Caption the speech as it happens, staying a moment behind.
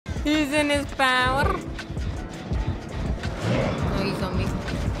He's in his power. Oh, he's on me.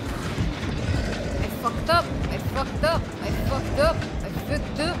 I fucked up. I fucked up. I fucked up. I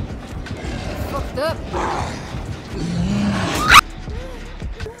fucked up. I fucked up.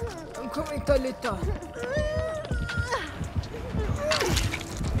 I'm coming, Talita.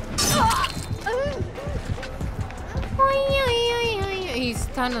 He's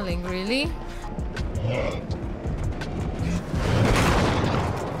tunneling, really?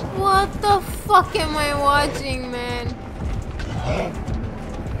 What the fuck am I watching, man?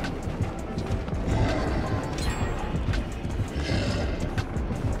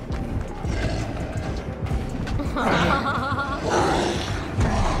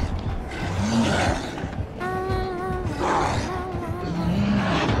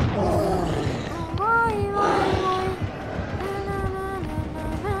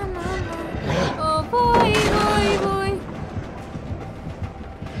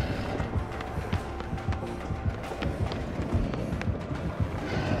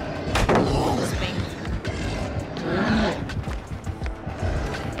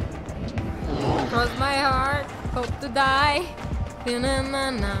 Cross my heart, hope to die.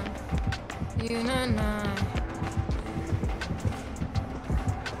 Na-na-na-na. You-na-na.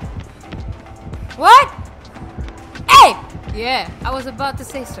 What? Hey! Yeah, I was about to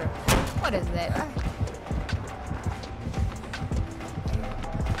say, sir. What is that?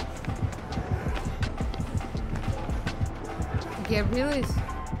 Gabriel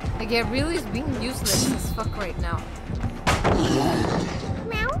is being useless as fuck right now.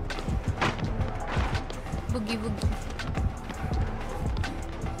 Meow. Boogie boogie.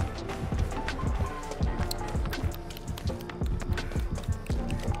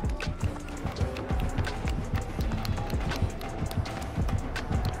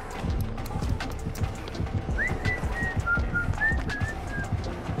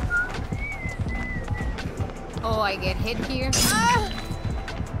 Oh, I get hit here.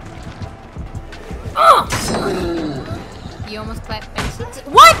 He almost clapped.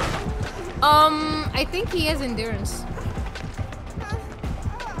 What? I think he has endurance.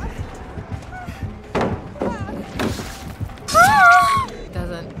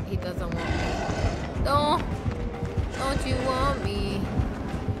 He doesn't want me. Don't you want me?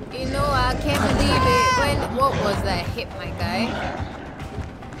 You know I can't believe it. What was that? Hit my guy.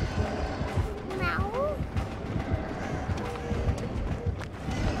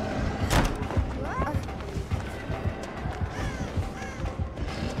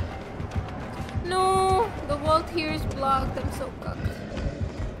 No, the vault here is blocked. I'm so cucked.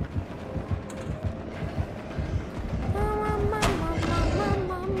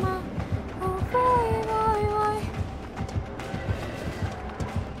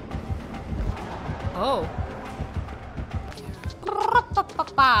 Oh.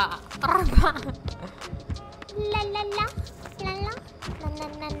 La la la la la na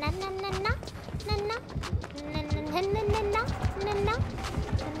na na na na na na na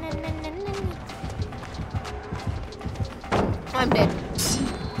I'm dead.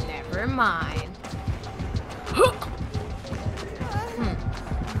 Never mind.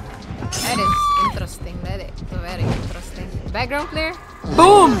 That is interesting. That is very interesting. Background clear.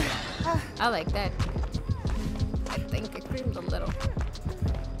 Boom! I like that. I think I creamed a little.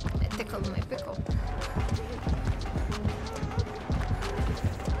 I tickled my pickle.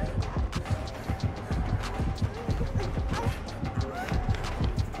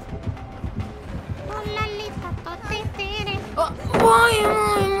 Oh, why?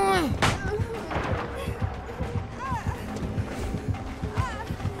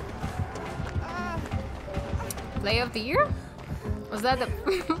 Play of the year? Was that the...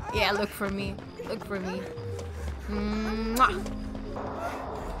 Yeah, look for me. Look for me. Mwah.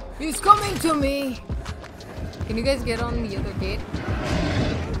 He's coming to me! Can you guys get on the other gate?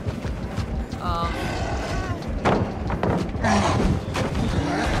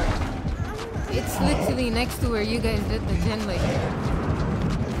 It's literally next to where you guys did the gen like.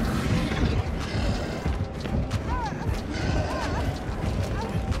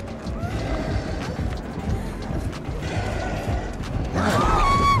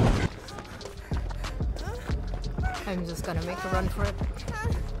 I'm just gonna make a run for it.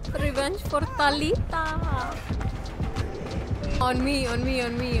 Revenge for Talita. On me, on me,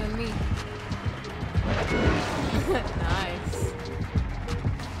 on me, on me. Nice.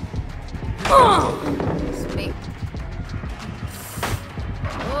 Spake.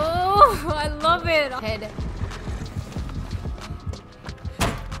 Oh, I love it. Head.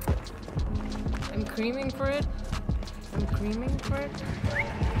 I'm creaming for it. I'm creaming for it.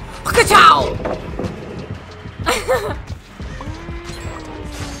 Ka-chow!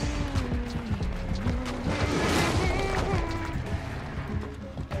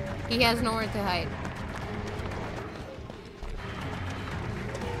 He has nowhere to hide.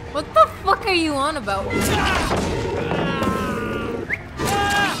 What the fuck are you on about?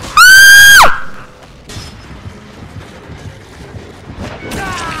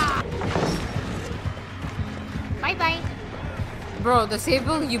 Bye bye. Bro, the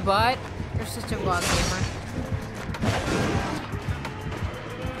Sable you bought, you're such a bot gamer.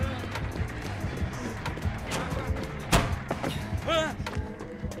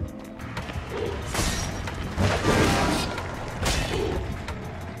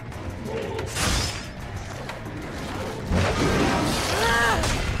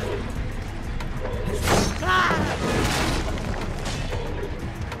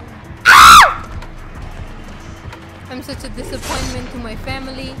 I'm such a disappointment to my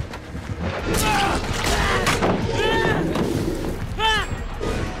family.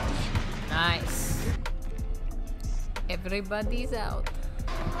 Nice. Everybody's out.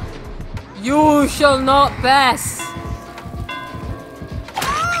 You shall not pass.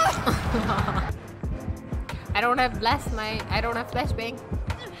 I don't have flashbang.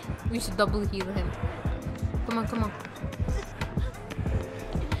 We should double heal him. Come on, come on.